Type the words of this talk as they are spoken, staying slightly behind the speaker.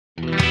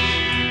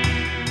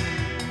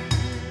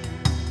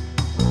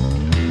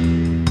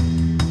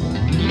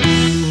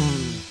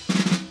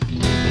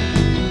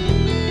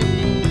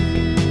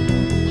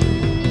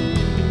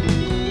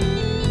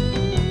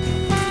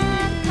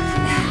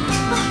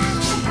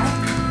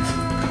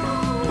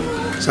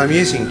So I'm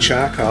using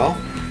charcoal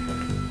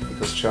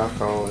because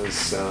charcoal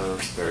is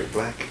very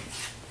black,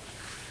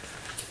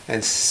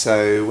 and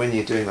so when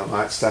you're doing the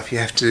light stuff you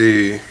have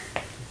to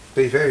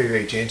be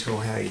very gentle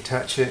how you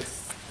touch it.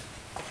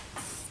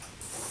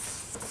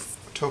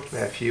 I talked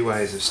about a few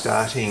ways of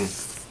starting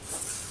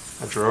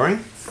a drawing.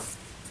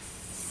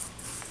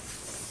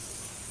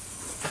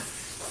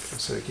 I'm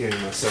sort of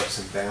giving myself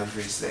some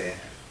boundaries there.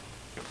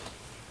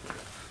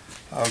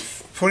 I'm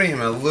putting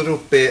him a little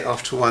bit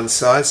off to one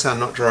side so I'm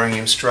not drawing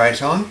him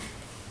straight on.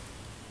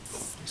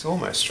 He's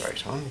almost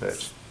straight on,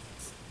 but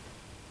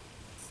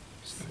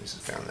so this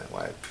is going that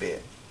way a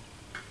bit.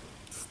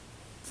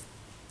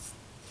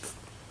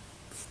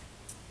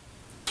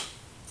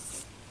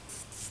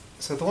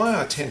 So the way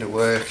I tend to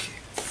work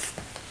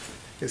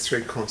is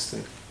through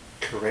constant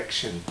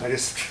correction. I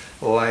just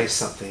lay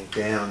something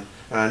down,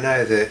 and I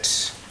know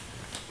that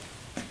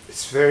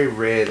it's very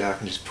rare that I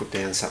can just put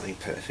down something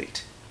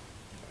perfect.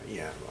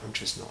 Yeah, I'm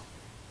just not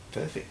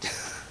perfect.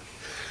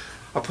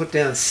 I put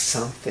down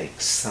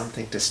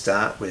something to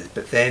start with,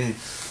 but then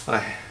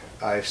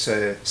I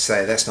sort of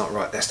say that's not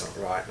right,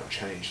 and I'll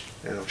change,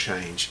 and it'll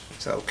change.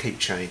 So I'll keep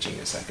changing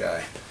as I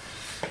go.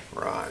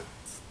 Right.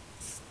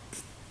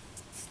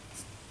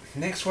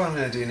 Next what I'm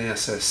going to do now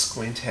is sort of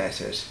squint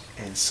at it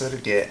and sort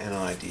of get an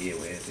idea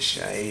where the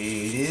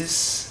shade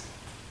is.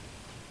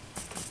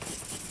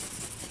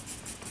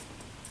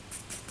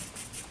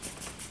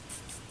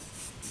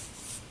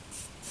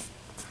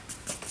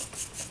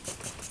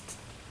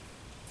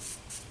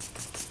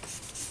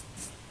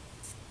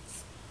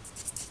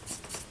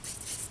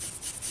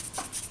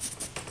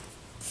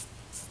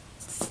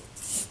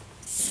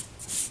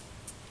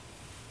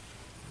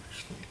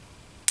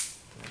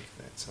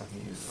 So I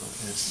can use it like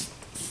this.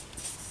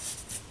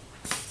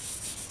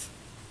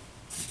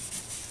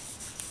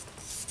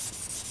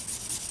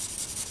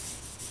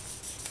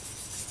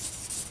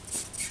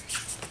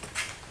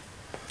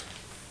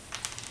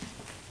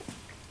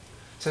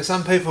 So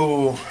some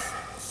people,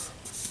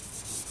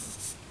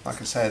 like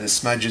I say, the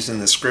smudgers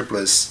and the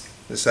scribblers.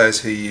 There's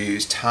those who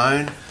use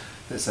tone,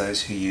 there's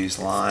those who use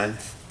line.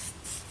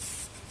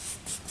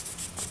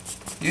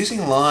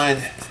 Using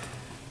line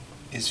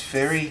is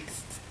very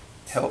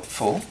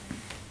helpful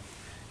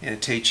in a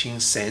teaching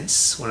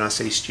sense when I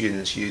see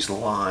students use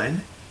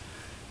line,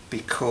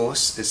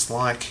 because it's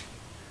like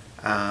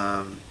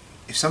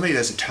if somebody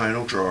does a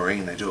tonal drawing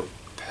and they do it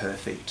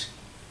perfect,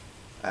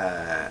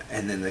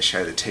 and then they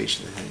show the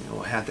teacher and they think,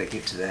 well, how'd they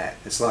get to that?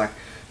 It's like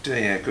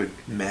doing a good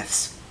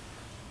maths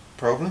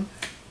problem.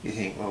 You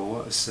think, well,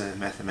 what's the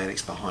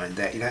mathematics behind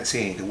that? You don't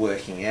see any of the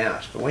working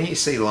out. But when you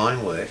see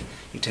line work,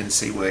 you tend to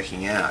see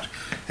working out.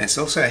 And it's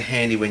also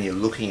handy when you're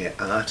looking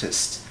at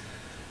artists.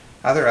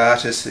 Other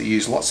artists that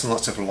use lots and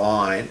lots of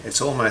line, it's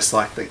almost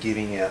like they're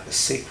giving out the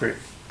secret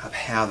of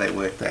how they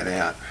work that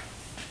out.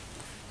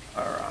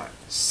 Alright,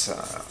 so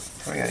I'm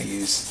probably going to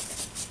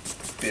use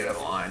a bit of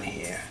line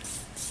here.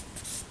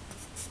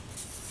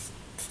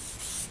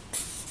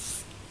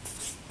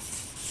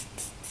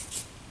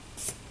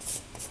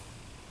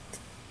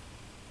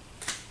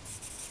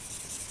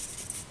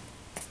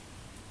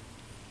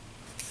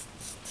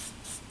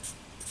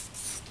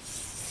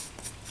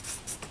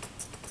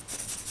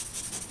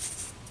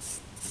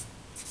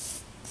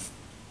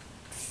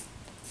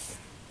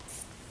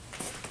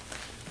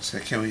 So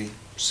can we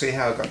see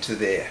how I got to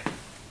there?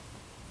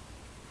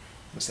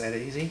 Was that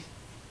easy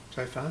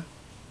so far?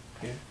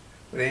 Yeah.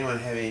 Would anyone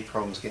have any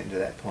problems getting to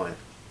that point?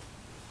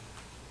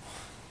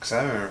 Because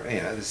I don't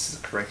remember, this is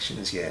the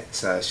corrections yet.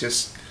 So it's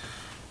just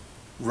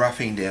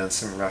roughing down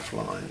some rough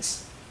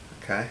lines.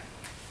 Okay.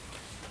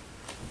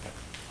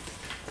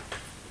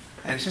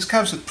 And it just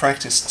comes with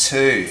practice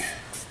too.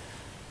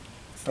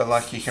 But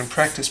like you can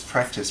practice,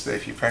 but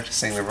if you're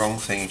practicing the wrong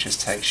thing, it just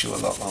takes you a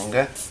lot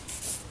longer.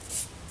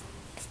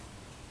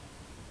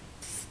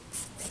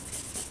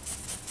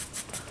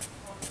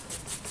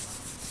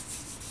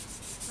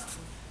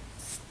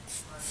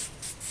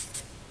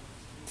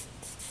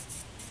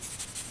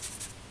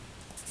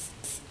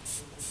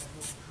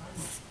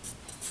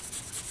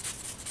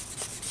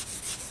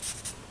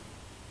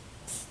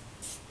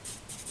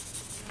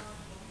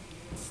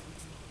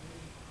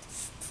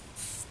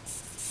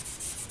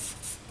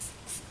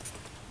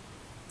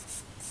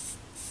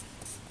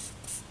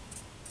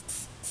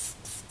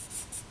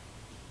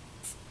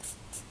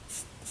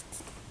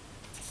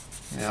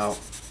 Now,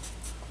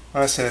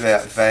 what I said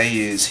about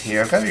values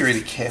here, I've got to be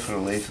really careful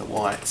to leave the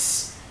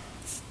whites,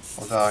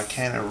 although I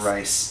can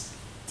erase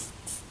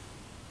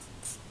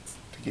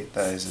to get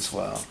those as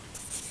well.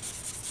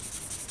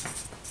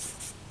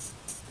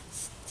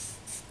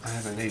 I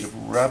have a need of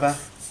rubber,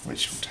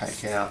 which will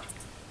take out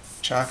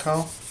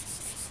charcoal,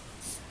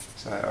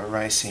 so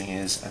erasing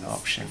is an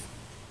option.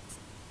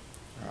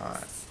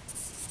 Right.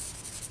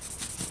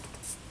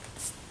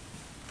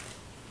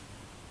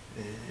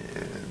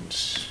 And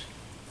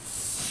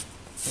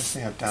first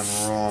thing I've done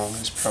wrong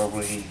is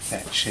probably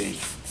that cheek.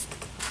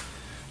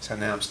 So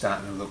now I'm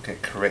starting to look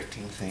at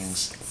correcting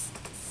things.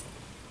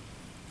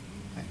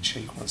 That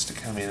cheek wants to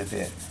come in a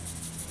bit.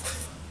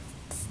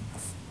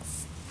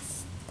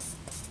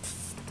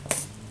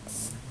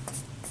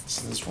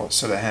 So this is what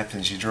sort of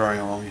happens. You're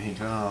drawing along and you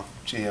go, oh,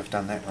 gee, I've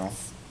done that wrong.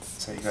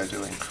 So you go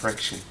do a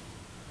correction.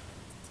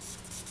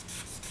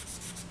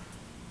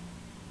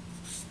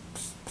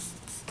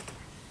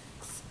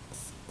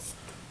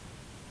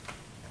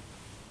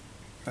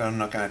 But I'm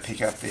not going to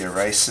pick up the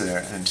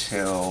eraser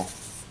until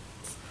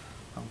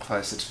I'm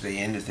closer to the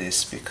end of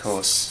this,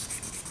 because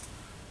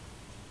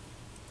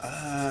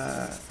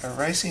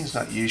erasing is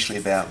not usually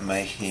about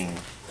making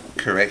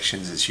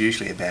corrections. It's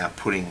usually about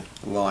putting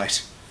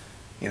light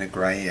in a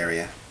grey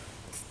area.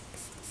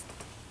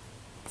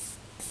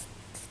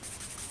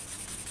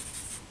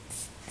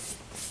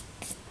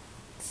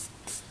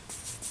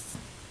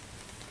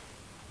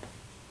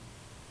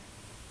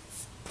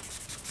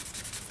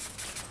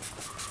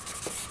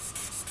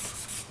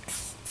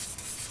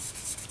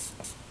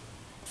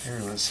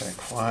 Everyone's so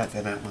quiet,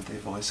 they don't want their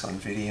voice on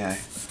video.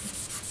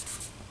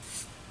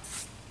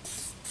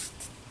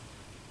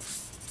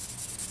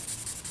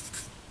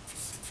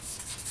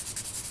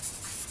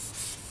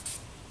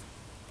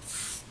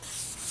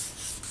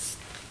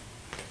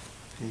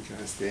 You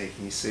guys there,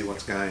 can you see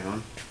what's going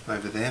on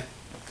over there?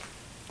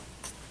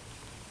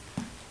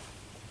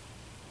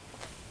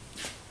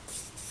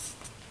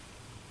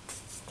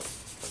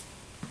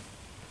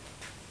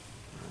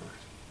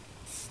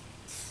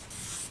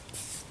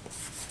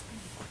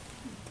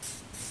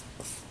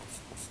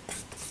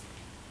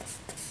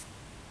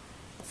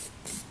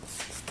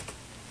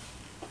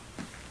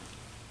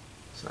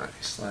 So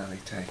it's slowly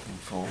taking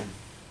form.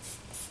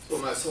 It's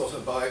almost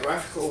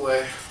autobiographical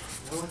there.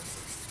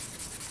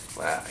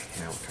 Wow,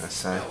 yeah, what can I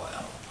say? Oh,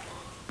 well.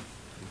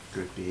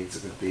 Good beard's a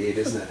good beard,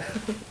 isn't it?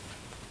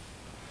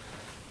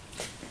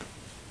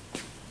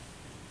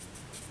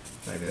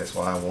 Maybe that's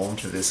why I warmed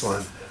to this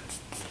one.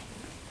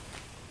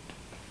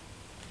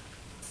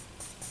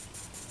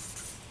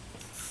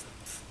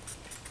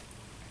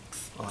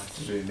 I'll have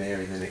to do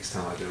Mary the next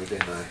time I do a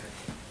demo.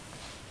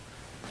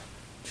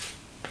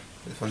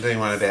 If I'm doing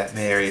one about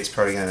Mary, it's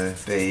probably going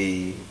to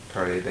be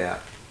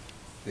about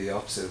the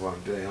opposite of what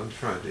I'm doing. I'm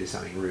trying to do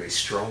something really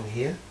strong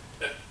here.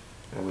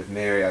 And with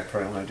Mary, I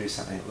probably want to do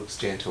something that looks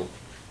gentle.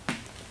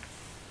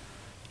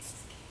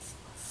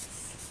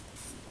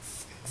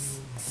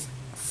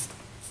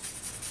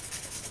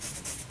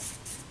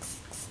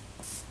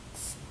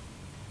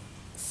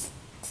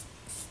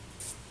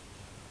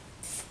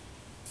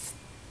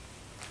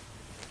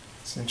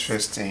 It's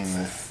interesting,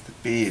 the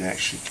beard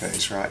actually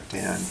goes right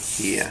down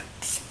here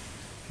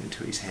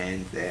into his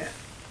hand there.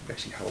 I'm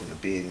actually holding the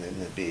beard, and then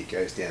the beard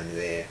goes down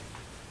there.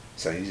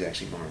 So he's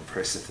actually more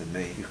impressive than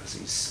me because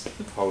he's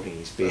holding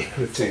his beard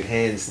with two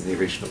hands in the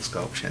original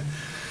sculpture.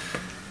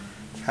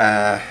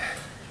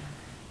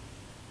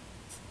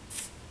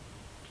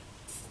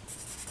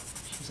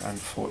 It's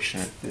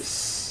unfortunate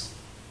this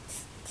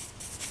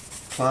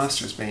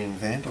plaster has been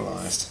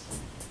vandalised.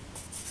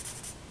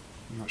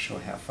 I'm not sure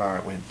how far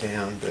it went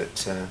down,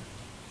 but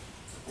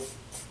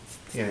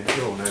yeah,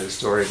 you all know the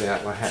story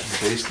about what happened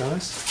to these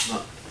guys.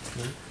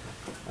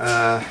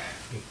 No?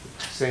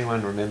 Does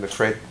anyone remember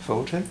Fred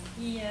Fulton?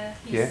 Yeah,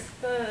 Yeah.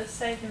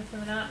 Saved him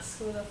from an art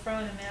school. They're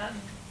throwing him out,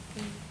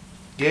 and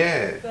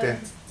Yeah,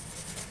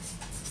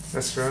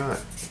 that's right.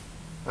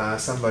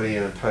 Somebody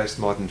in a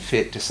postmodern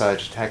fit decided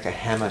to take a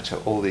hammer to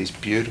all these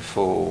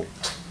beautiful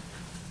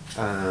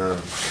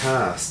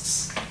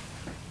casts,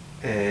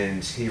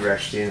 and he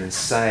rushed in and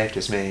saved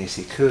as many as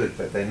he could,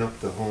 but they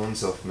knocked the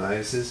horns off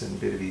Moses and a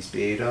bit of his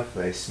beard off.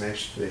 They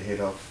smashed the head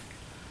off,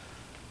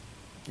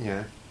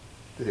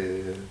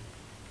 the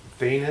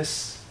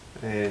Venus,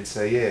 and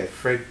so yeah,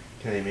 Fred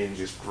came in and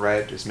just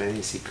grabbed as many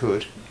as he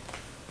could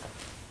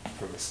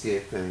from a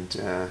skip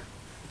and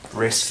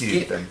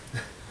rescued them.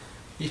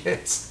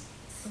 Yes.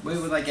 Where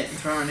were they getting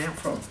thrown out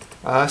from?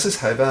 This is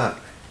Hobart.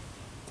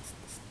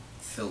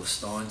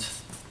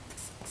 Philistines.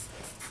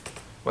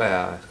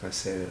 Well, like I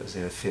said, it was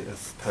in a fit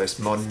of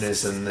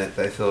postmodernism that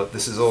they thought,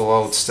 this is all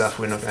old stuff,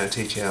 we're not going to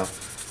teach our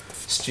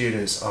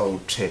students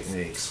old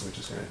techniques, we're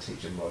just going to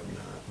teach them modern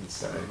art. And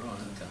so, Oh,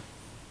 right, okay.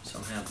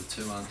 Somehow the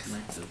two aren't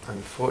connected.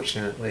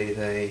 unfortunately,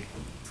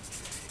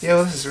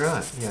 well, this is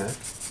right,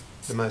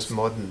 the most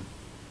modern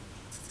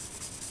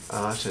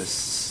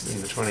artists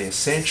in the 20th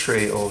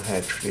century all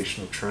had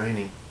traditional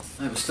training.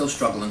 They were still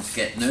struggling to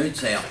get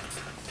nudes out.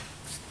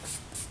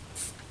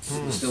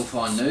 People still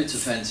find nudes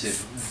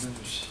offensive.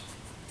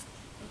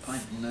 They're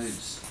painting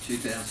nudes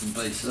 2000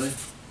 BC.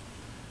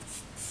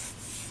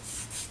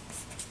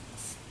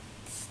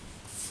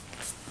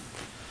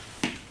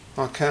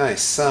 Okay,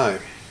 so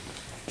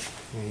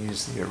I'm going to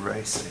use the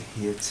eraser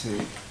here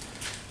to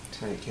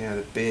take out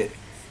a bit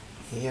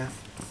here.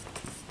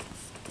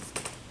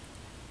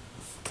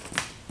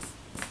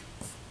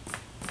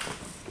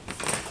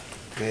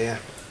 There.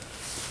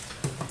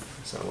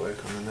 So I'll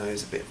work on the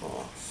nose a bit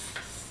more.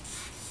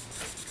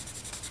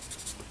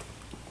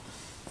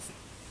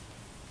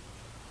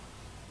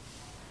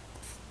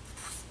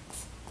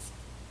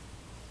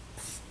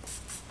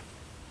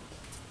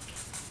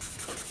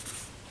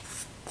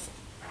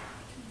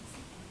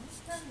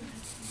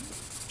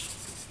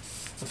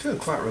 I feel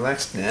quite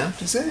relaxed now.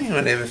 Does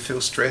anyone ever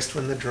feel stressed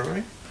when they're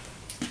drawing?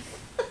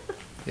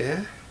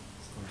 Yeah?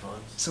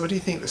 sometimes. So what do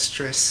you think the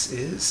stress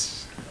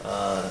is?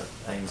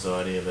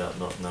 Anxiety about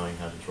not knowing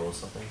how to draw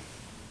something.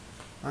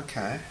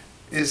 Okay.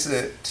 Is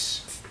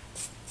it...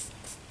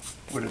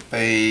 Would it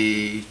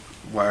be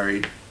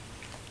worried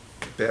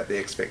about the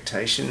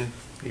expectation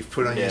you've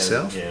put on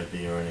yourself? Yeah, it'd be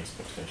your own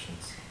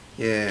expectations.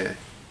 Yeah.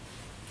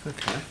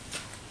 Okay.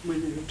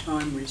 When there are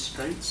time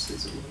restraints,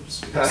 there's a lot of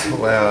stress.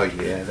 Well,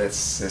 yeah,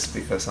 that's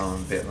because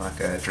I'm a bit like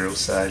a drill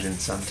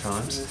sergeant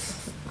sometimes.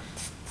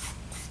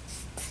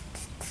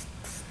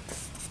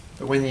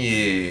 But when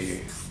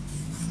you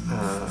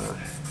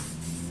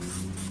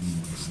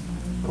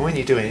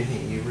do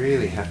anything, you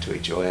really have to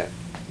enjoy it.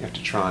 You have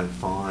to try and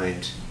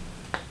find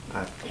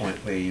a point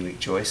where you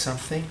enjoy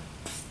something,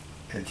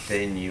 and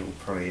then you'll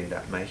probably end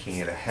up making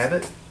it a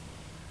habit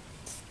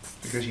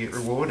because you get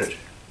rewarded.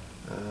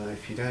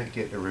 If you don't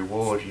get the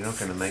reward, you're not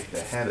going to make it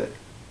a habit.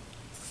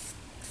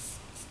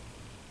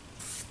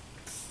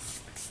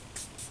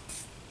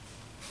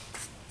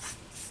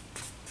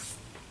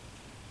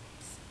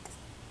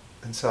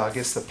 And so I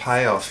guess the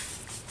payoff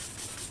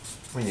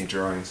when you're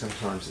drawing,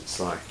 sometimes it's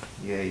like,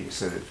 yeah,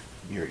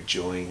 you're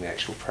enjoying the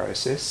actual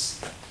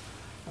process.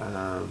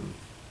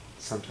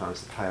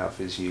 Sometimes the payoff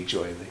is you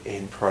enjoy the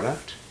end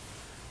product.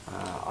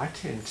 I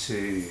tend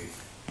to,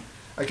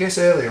 I guess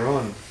earlier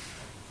on,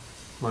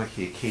 like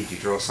you're a kid, you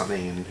draw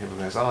something and everyone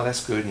goes, oh,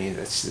 that's good, and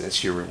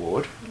that's your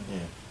reward.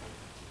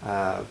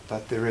 Yeah.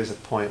 But there is a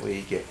point where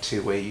you get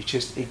to where you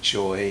just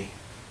enjoy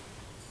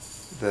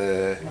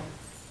the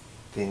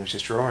thing of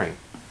just drawing.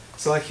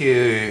 It's like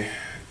when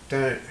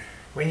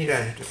you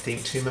don't have to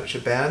think too much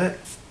about it,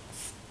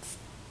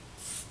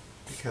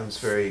 it becomes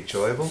very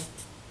enjoyable.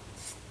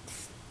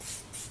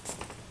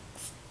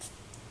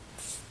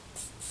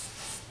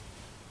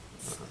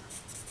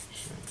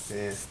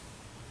 There.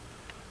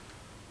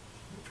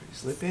 Put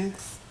his lip in.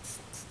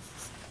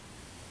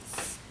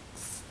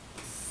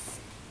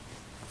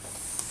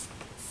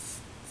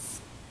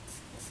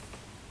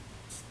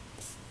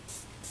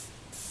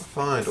 I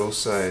find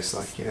also it's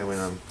like, when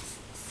I'm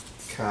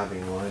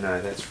carving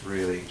lino, that's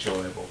really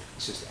enjoyable.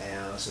 It's just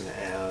hours and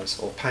hours,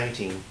 or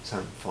painting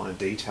some fine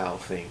detail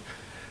thing.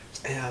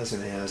 It's hours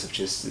and hours of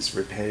just this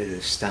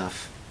repetitive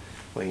stuff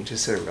where you can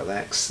just sort of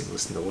relax and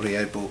listen to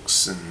audio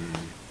books, and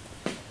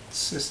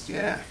it's just,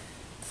 yeah.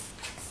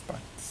 I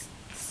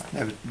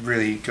never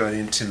really got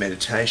into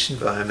meditation,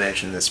 but I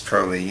imagine that's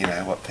probably,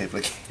 what people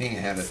are getting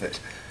out of it.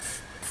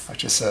 I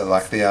just sort of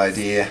like the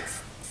idea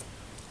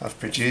of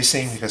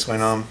producing, because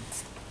when I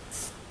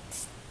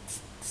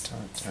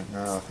don't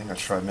know, I think I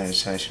tried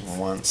meditation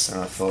once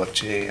and I thought,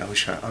 gee, I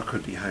wish I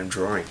could be home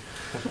drawing.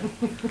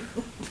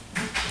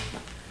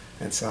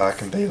 And so I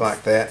can be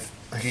like that.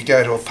 I could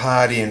go to a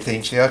party and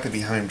think, gee, I could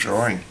be home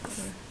drawing.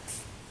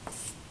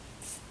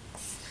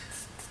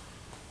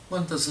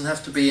 One doesn't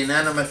have to be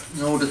inanimate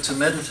in order to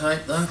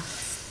meditate, though.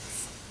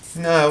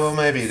 No, well,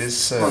 maybe it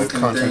is One can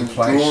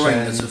contemplation. do drawing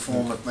as a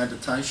form of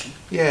meditation.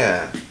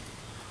 Yeah.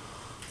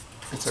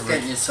 It's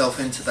getting yourself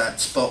into that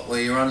spot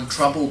where you're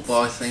untroubled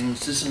by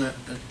things, isn't it?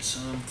 It's,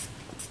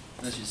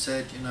 as you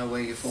said,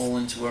 where you fall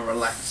into a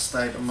relaxed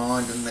state of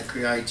mind and the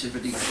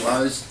creativity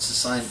flows. It's the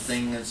same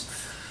thing as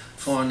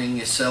finding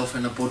yourself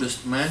in a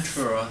Buddhist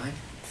mantra, I think.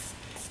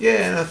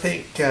 Yeah, and I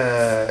think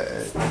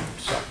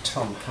like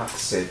Tom Huck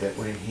said that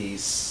when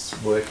he's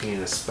working in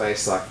a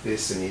space like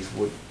this and he's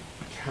wood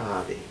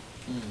carving,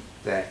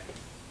 that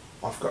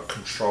I've got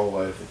control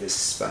over this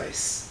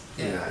space.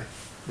 Yeah.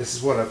 This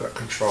is what I've got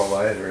control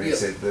over. And he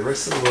said the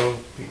rest of the world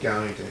will be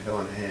going to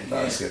hell in a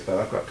handbasket, but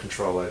I've got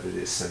control over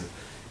this. And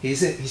he's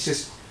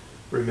just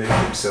removed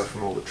himself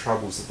from all the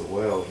troubles of the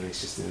world, and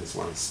he's just in this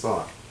one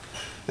spot.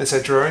 And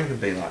so drawing can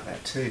be like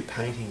that too,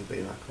 painting can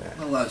be like that.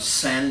 Well, those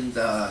sand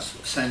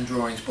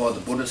drawings by the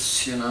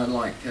Buddhists,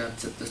 like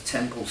the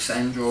temple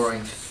sand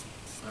drawings.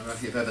 I don't know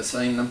if you've ever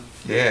seen them.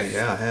 Yeah,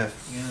 I have.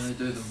 Yeah, they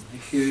do them.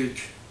 They're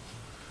huge.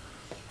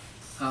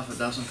 Half a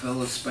dozen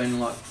fellas spend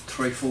like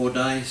 3-4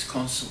 days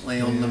constantly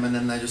on them, and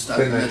then they just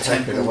open the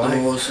temple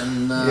doors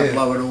and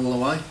blow it all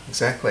away.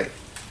 Exactly.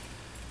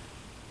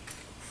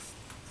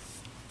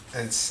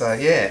 And so,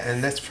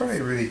 and that's probably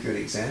a really good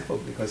example,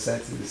 because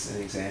that is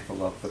an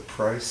example of the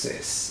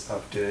process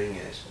of doing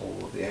it,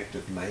 or the act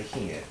of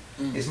making it,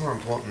 is more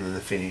important than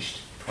the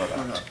finished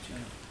product.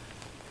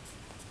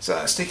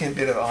 So sticking a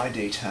bit of eye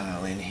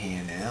detail in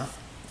here now.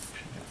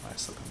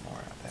 Let's look more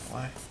out that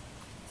way.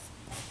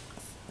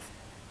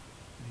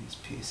 These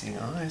piercing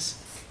eyes.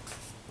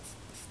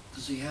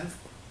 Does he have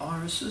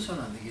irises? I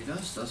don't think he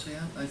does he?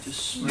 Aren't they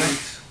just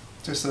smooth?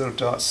 Just little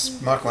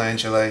dots.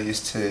 Michelangelo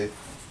used to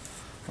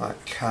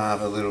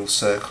carve a little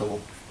circle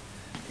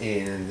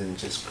in, and then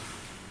just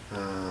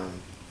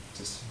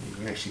you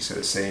can actually sort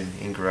of see them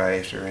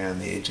engraved around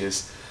the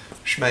edges,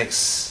 which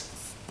makes,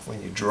 when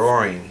you're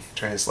drawing,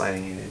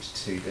 translating it into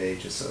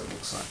 2D, just sort of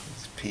looks like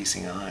these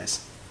piercing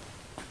eyes.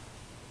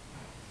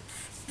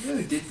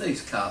 Who did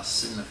these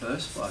casts in the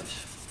first place?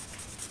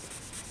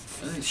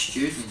 Were they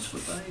students,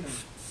 would they?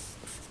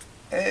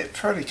 It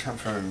probably come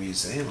from a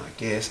museum, I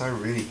guess. I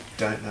really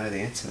don't know the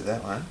answer to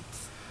that one.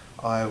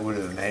 I would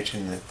have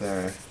imagined that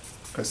they're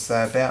because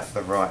they're about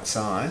the right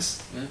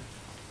size. Yeah.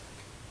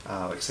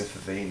 Except for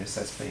Venus,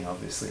 that's being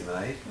obviously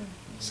made.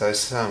 So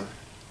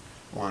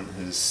someone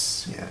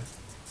who's, you know,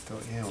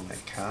 thought, yeah, we'll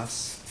make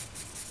casts.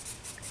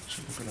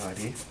 Should be a good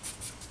idea.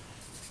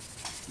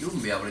 You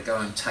wouldn't be able to go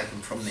and take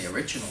them from the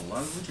original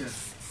though, would you?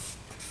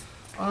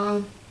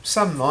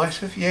 Some might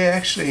have, yeah,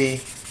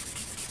 actually.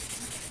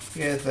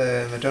 Yeah,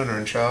 the Madonna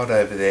and Child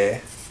over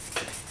there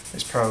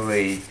is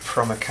probably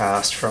from a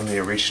cast from the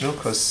original,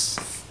 because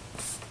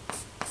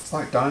it's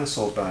like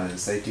dinosaur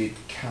bones. They did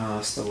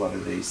cast a lot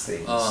of these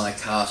things. Oh, they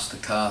cast the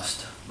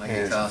cast. Make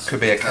Yeah, a cast.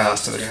 could be a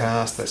cast of the yeah.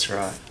 cast, that's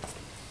right.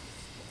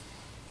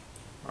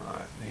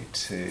 Right, need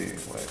to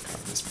work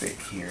on this bit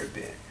here a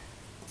bit.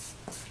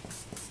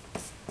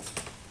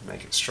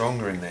 Make it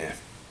stronger in there.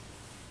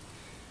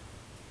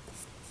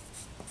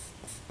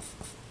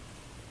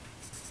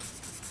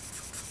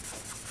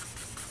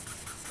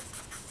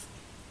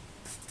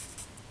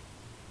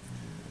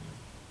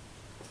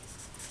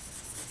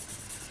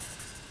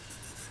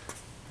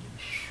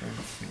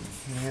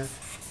 Strengthening here.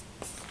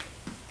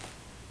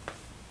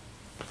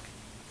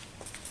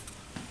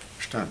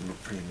 Starting to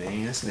look pretty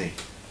mean, isn't he?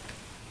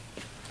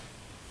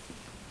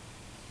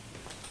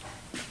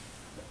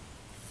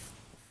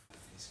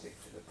 He's getting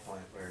to the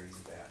point where he's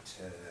about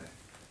to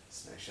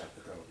smash up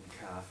the golden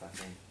calf, I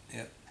think.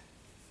 Yep.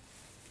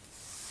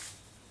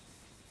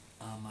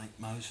 Our mate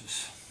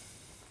Moses.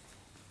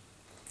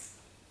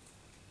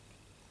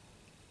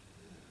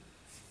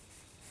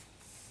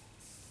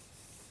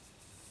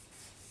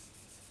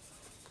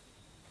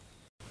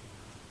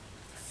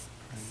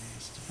 There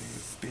needs to be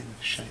a bit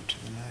of shape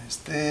to the nose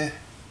there.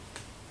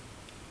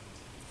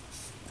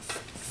 Get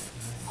that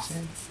nose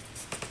in.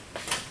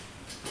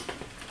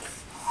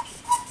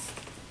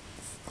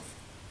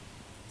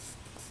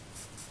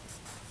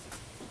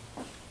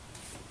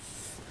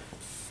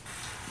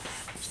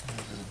 This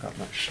nose hasn't got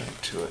much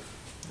shape to it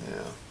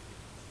now.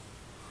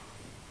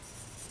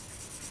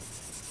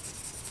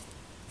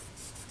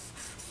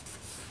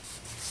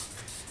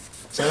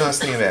 So the nice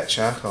thing about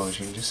charcoal is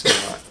you can just sort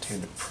of like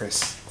tend to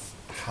press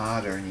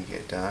harder and you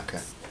get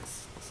darker.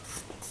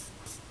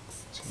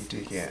 So you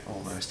do get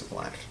almost a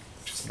black,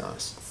 which is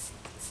nice.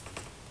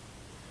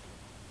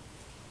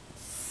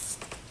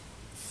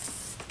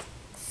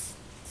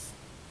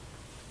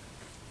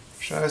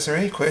 So is there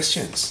any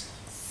questions?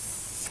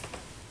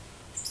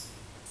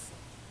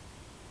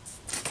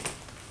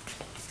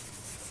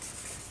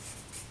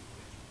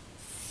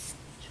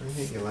 Is there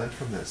anything you learned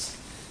from this?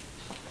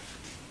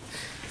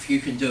 If you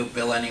can do it,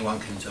 Bill, anyone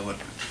can do it.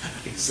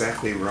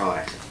 Exactly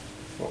right.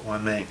 What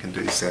one man can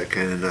do, so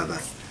can another.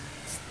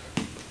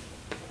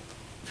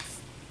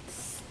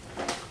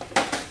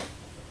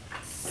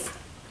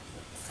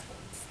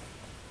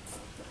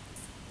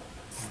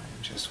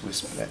 Just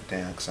whisper that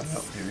down because I know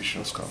what the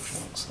original sculpture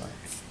looks like.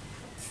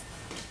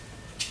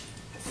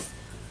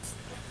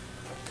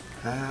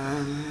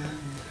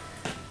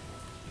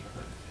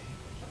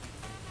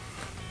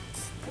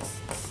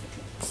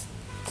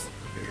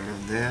 Get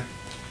around there.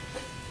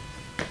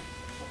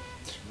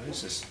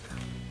 Moses.